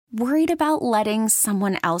Worried about letting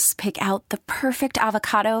someone else pick out the perfect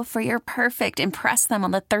avocado for your perfect impress them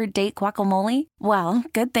on the third date guacamole? Well,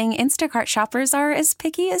 good thing Instacart shoppers are as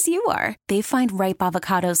picky as you are. They find ripe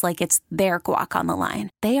avocados like it's their guac on the line.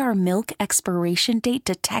 They are milk expiration date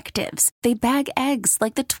detectives. They bag eggs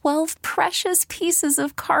like the 12 precious pieces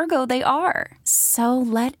of cargo they are. So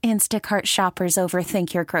let Instacart shoppers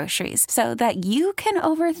overthink your groceries so that you can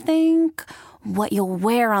overthink what you'll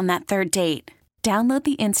wear on that third date. Download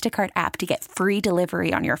the Instacart app to get free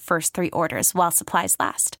delivery on your first 3 orders while supplies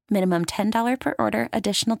last. Minimum $10 per order.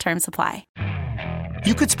 Additional terms apply.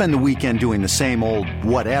 You could spend the weekend doing the same old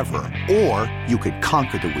whatever, or you could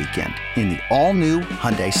conquer the weekend in the all-new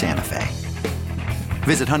Hyundai Santa Fe.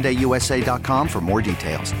 Visit HyundaiUSA.com for more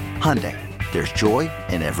details. Hyundai, there's joy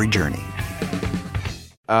in every journey.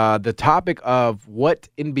 The topic of what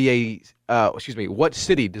what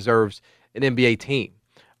city deserves an NBA team?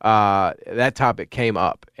 That topic came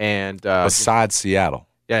up, and besides Seattle,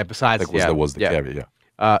 besides Seattle, was the caveat.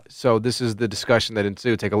 So this is the discussion that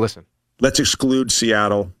ensued. Take a listen. Let's exclude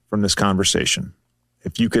Seattle from this conversation.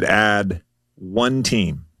 If you could add one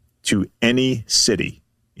team to any city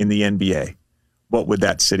in the NBA, what would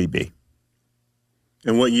that city be?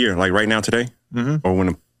 In what year? Like right now, today, or when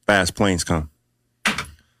the fast planes come?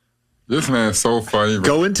 This man's so funny. Bro.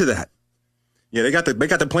 Go into that. Yeah, they got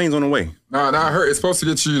the planes on the way. No, I heard it's supposed to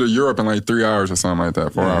get you to Europe in like 3 hours or something like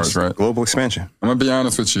that. 4 hours, right? Global expansion. I'm gonna be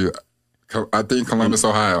honest with you. I think Columbus,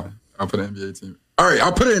 Ohio. I'll put an NBA team. All right,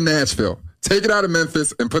 I'll put it in Nashville. Take it out of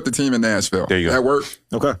Memphis and put the team in Nashville. There you go. That work?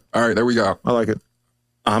 Okay. All right, there we go. I like it.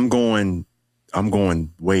 I'm going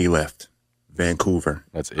way left. Vancouver.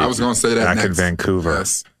 That's it. I was gonna say that back next. in Vancouver.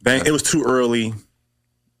 Yes. It was too early.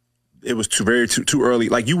 It was too early.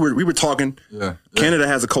 Like we were talking. Yeah. Canada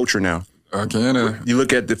has a culture now. Canada. You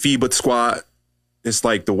look at the FIBA squad, it's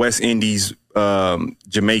like the West Indies,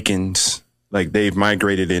 Jamaicans, like they've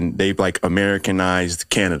migrated and they've like Americanized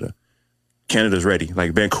Canada. Canada's ready.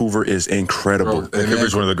 Like Vancouver is incredible. Vancouver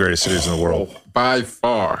is one of the greatest cities in the world. By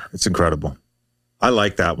far. It's incredible. I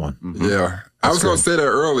like that one. Mm-hmm. Yeah. I was going to say that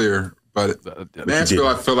earlier, but Nashville,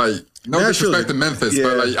 I feel like, disrespect to Memphis,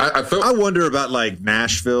 but like I wonder about like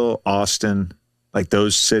Nashville, Austin, like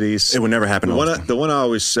those cities. It would never happen. The one I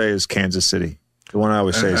always say is Kansas City.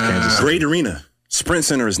 Kansas City. Great arena. Sprint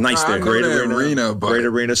Center is nice there. Great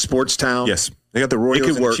arena, sports town. Yes. They got the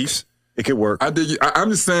Royals and the Chiefs. It could work. I'm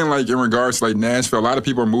just saying, like, in regards to, like, Nashville, a lot of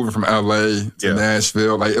people are moving from L.A. to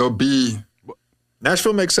Nashville. Like,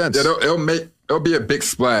 Nashville makes sense. Yeah, it'll be a big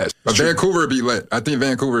splash. But Vancouver would be lit. I think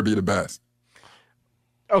Vancouver would be the best.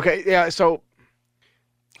 Okay, yeah, so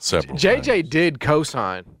JJ times. did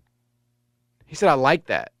co-sign. He said, I like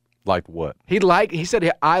that. Like what? He said,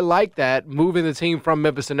 I like that, moving the team from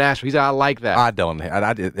Memphis to Nashville. He said, I like that. I don't.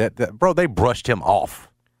 Bro, they brushed him off.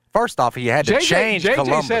 First off, he had to change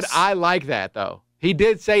Columbus. JJ said, I like that, though. He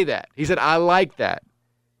did say that. He said, I like that.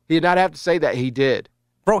 He did not have to say that. He did.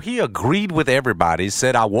 Bro, he agreed with everybody. He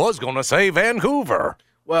said, I was going to say Vancouver.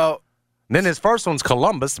 Well. Then his first one's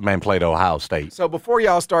Columbus. The man played Ohio State. So before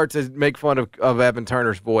y'all start to make fun of Evan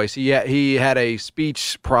Turner's voice, he had a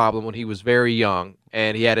speech problem when he was very young.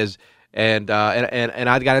 And he had his and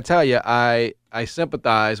I got to tell you, I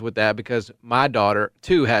sympathize with that because my daughter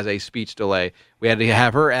too has a speech delay. We had to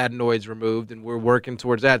have her adenoids removed, and we're working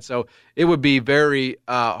towards that. So it would be very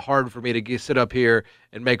hard for me to sit up here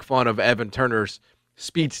and make fun of Evan Turner's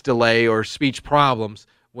speech delay or speech problems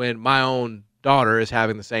when my own daughter is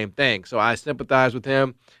having the same thing. So I sympathize with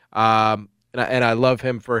him. And I love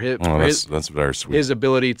him for his that's very sweet. His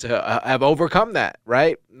ability to have overcome that,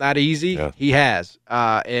 right? Not easy. Yeah. He has.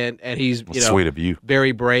 And he's, sweet of you.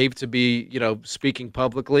 Very brave to be, speaking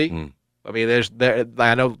publicly. Mm. I mean,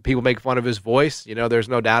 I know people make fun of his voice, there's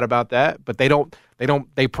no doubt about that, but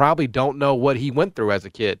they probably don't know what he went through as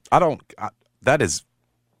a kid. That's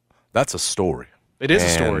a story. It is a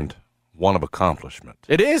story. One of accomplishment.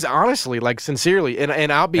 It is, honestly, like sincerely.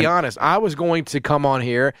 And I'll be honest, I was going to come on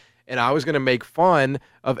here and I was going to make fun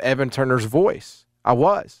of Evan Turner's voice. I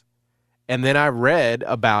was. And then I read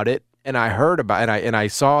about it and I heard about it and I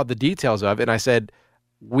saw the details of it and I said,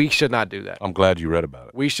 we should not do that. I'm glad you read about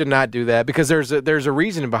it. We should not do that because there's a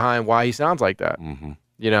reason behind why he sounds like that.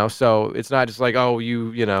 Mm-hmm. So it's not just like, oh,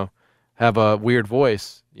 you have a weird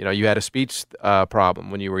voice. You had a speech problem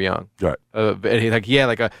when you were young. Right.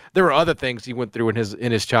 There were other things he went through in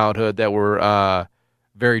his childhood that were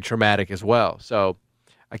very traumatic as well. So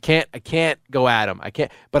I can't go at him. I can't.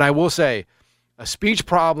 But I will say, a speech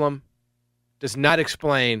problem does not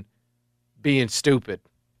explain being stupid.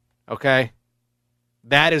 Okay,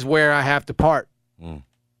 that is where I have to part.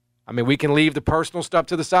 I mean, we can leave the personal stuff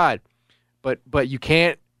to the side, but you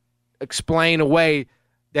can't explain away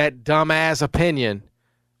that dumbass opinion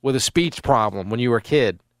with a speech problem when you were a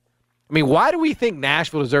kid. I mean, why do we think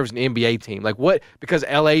Nashville deserves an NBA team? Like what? Because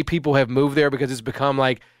LA people have moved there because it's become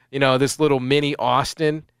like, this little mini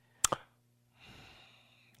Austin.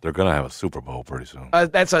 They're going to have a Super Bowl pretty soon.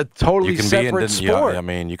 That's a totally separate sport. I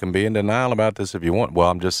mean, you can be in denial about this if you want. Well,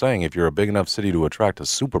 I'm just saying, if you're a big enough city to attract a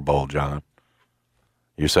Super Bowl, John,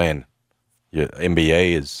 you're saying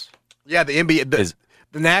NBA is... Yeah, the NBA...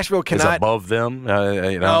 The Nashville cannot is above them.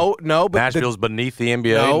 No, but Nashville's beneath the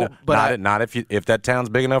NBA. No, but not if that town's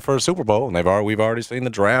big enough for a Super Bowl, and we've already seen the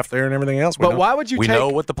draft there and everything else. Why would you? We know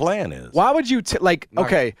what the plan is. Why would you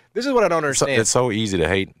Okay, this is what I don't understand. It's so easy to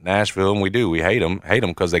hate Nashville, and we do. We hate them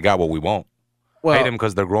because they got what we want. Well, hate them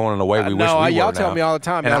because they're growing in a way we wish we were. Y'all tell me all the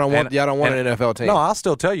time y'all don't want an NFL team. No, I'll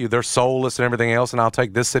still tell you they're soulless and everything else, and I'll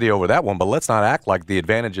take this city over that one. But let's not act like the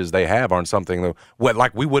advantages they have aren't something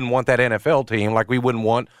like we wouldn't want that NFL team, like we wouldn't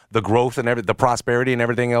want the growth and the prosperity and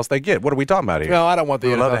everything else they get. What are we talking about here? No, I don't want the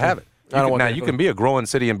NFL. We'd love to have it. You can be a growing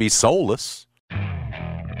city and be soulless.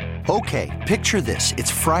 Okay, picture this. It's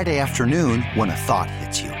Friday afternoon when a thought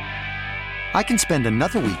hits you. I can spend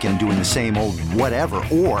another weekend doing the same old whatever,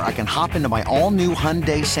 or I can hop into my all-new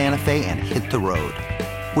Hyundai Santa Fe and hit the road.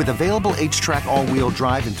 With available H-Track all-wheel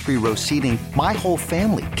drive and 3-row seating, my whole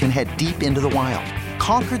family can head deep into the wild.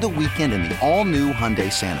 Conquer the weekend in the all-new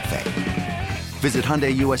Hyundai Santa Fe. Visit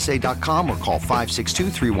HyundaiUSA.com or call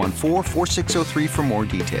 562-314-4603 for more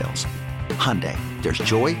details. Hyundai, there's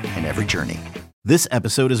joy in every journey. This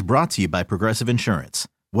episode is brought to you by Progressive Insurance.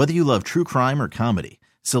 Whether you love true crime or comedy,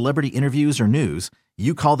 celebrity interviews or news,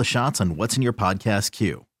 you call the shots on what's in your podcast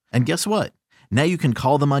queue. And guess what? Now you can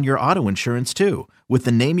call them on your auto insurance too with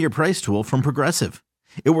the Name Your Price tool from Progressive.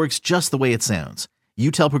 It works just the way it sounds.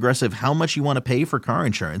 You tell Progressive how much you want to pay for car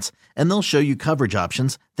insurance, and they'll show you coverage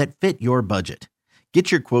options that fit your budget.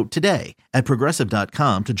 Get your quote today at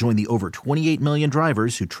Progressive.com to join the over 28 million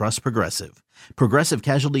drivers who trust Progressive. Progressive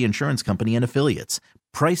Casualty Insurance Company and Affiliates.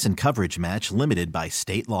 Price and coverage match limited by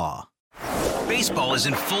state law. Baseball is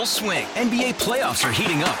in full swing. NBA playoffs are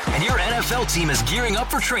heating up, and your NFL team is gearing up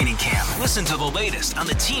for training camp. Listen to the latest on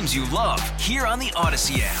the teams you love here on the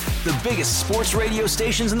Odyssey app. The biggest sports radio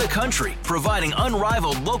stations in the country, providing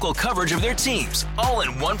unrivaled local coverage of their teams, all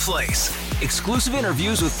in one place. Exclusive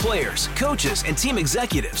interviews with players, coaches, and team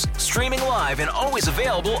executives, streaming live and always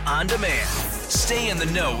available on demand. Stay in the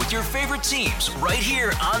know with your favorite teams right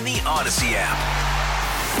here on the Odyssey app.